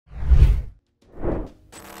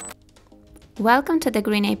Welcome to the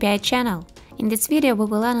Green API channel. In this video, we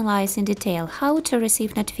will analyze in detail how to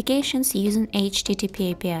receive notifications using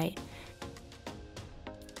HTTP API.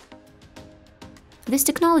 This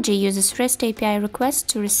technology uses REST API requests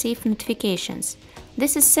to receive notifications.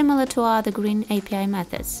 This is similar to other Green API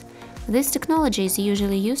methods. This technology is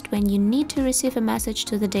usually used when you need to receive a message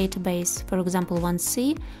to the database, for example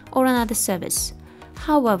 1C or another service.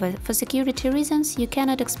 However, for security reasons, you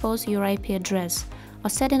cannot expose your IP address, or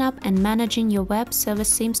setting up and managing your web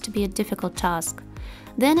service seems to be a difficult task.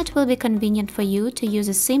 Then it will be convenient for you to use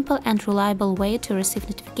a simple and reliable way to receive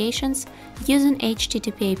notifications using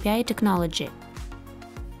HTTP API technology.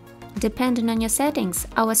 Depending on your settings,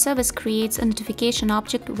 our service creates a notification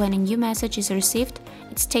object when a new message is received,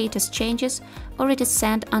 its status changes, or it is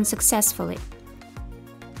sent unsuccessfully.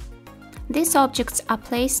 These objects are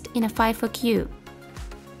placed in a FIFO queue.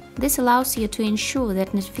 This allows you to ensure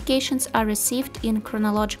that notifications are received in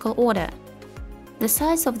chronological order. The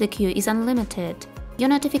size of the queue is unlimited. Your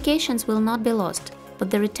notifications will not be lost,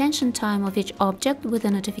 but the retention time of each object with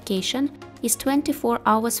a notification is 24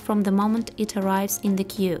 hours from the moment it arrives in the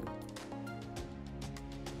queue.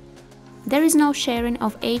 There is no sharing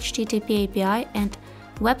of HTTP API and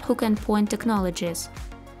webhook endpoint technologies.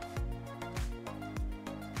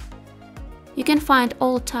 You can find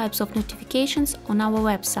all types of notifications on our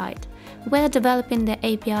website. We are developing the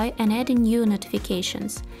API and adding new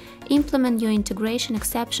notifications. Implement new integration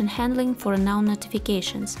exception handling for unknown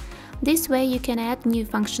notifications. This way you can add new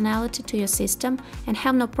functionality to your system and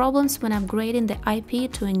have no problems when upgrading the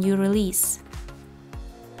IP to a new release.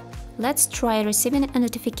 Let's try receiving a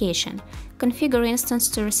notification. Configure instance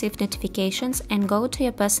to receive notifications and go to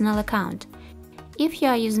your personal account. If you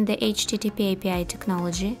are using the HTTP API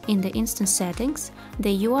technology, in the instance settings,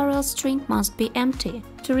 the URL string must be empty.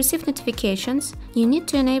 To receive notifications, you need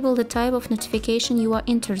to enable the type of notification you are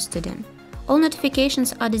interested in. All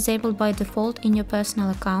notifications are disabled by default in your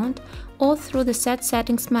personal account or through the Set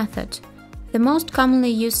Settings method. The most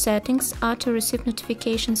commonly used settings are to receive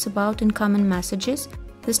notifications about incoming messages,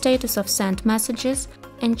 the status of sent messages,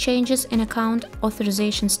 and changes in account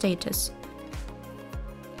authorization status.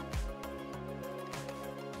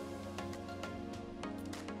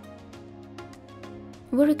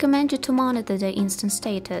 We recommend you to monitor the instance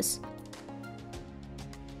status.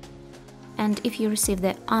 And if you receive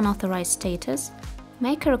the unauthorized status,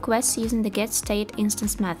 make a request using the getState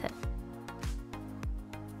instance method.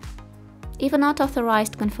 If a not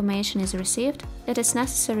authorized confirmation is received, it is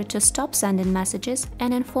necessary to stop sending messages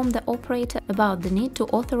and inform the operator about the need to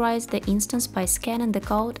authorize the instance by scanning the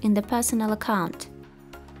code in the personal account.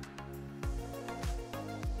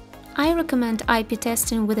 I recommend IP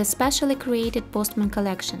testing with a specially created Postman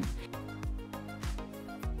collection.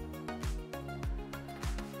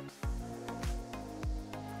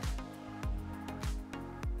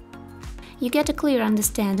 You get a clear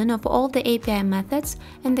understanding of all the API methods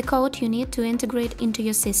and the code you need to integrate into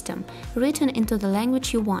your system, written into the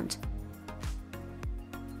language you want.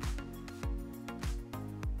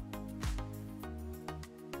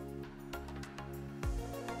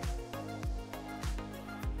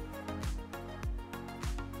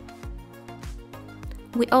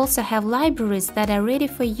 We also have libraries that are ready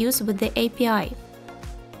for use with the API.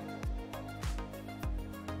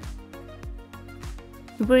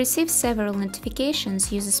 We receive several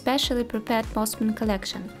notifications using a specially prepared Postman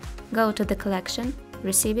collection. Go to the collection,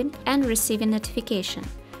 Receiving and Receiving notification.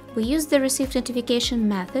 We use the Receive notification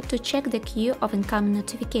method to check the queue of incoming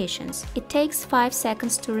notifications. It takes 5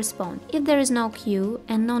 seconds to respond. If there is no queue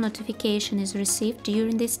and no notification is received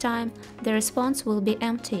during this time, the response will be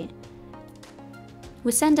empty.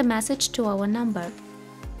 We send a message to our number.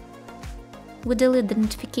 We delete the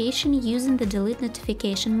notification using the delete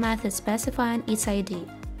notification method specifying its ID.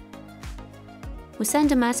 We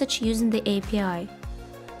send a message using the API.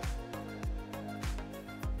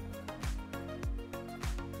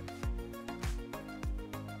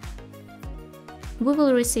 We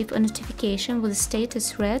will receive a notification with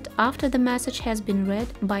status read after the message has been read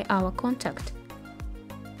by our contact.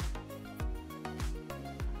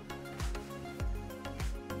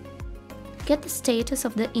 Get the status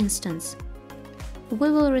of the instance. We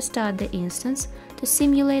will restart the instance to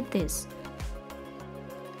simulate this.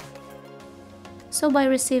 So by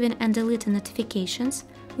receiving and deleting notifications,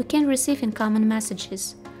 we can receive incoming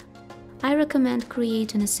messages. I recommend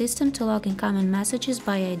creating a system to log incoming messages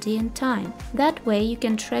by ID and time. That way you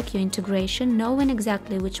can track your integration knowing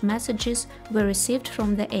exactly which messages were received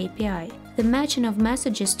from the API. The matching of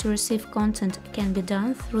messages to receive content can be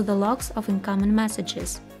done through the logs of incoming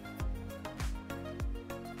messages.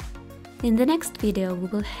 In the next video, we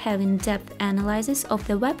will have in-depth analysis of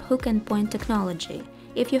the webhook endpoint technology.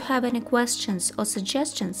 If you have any questions or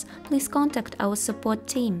suggestions, please contact our support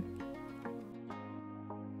team.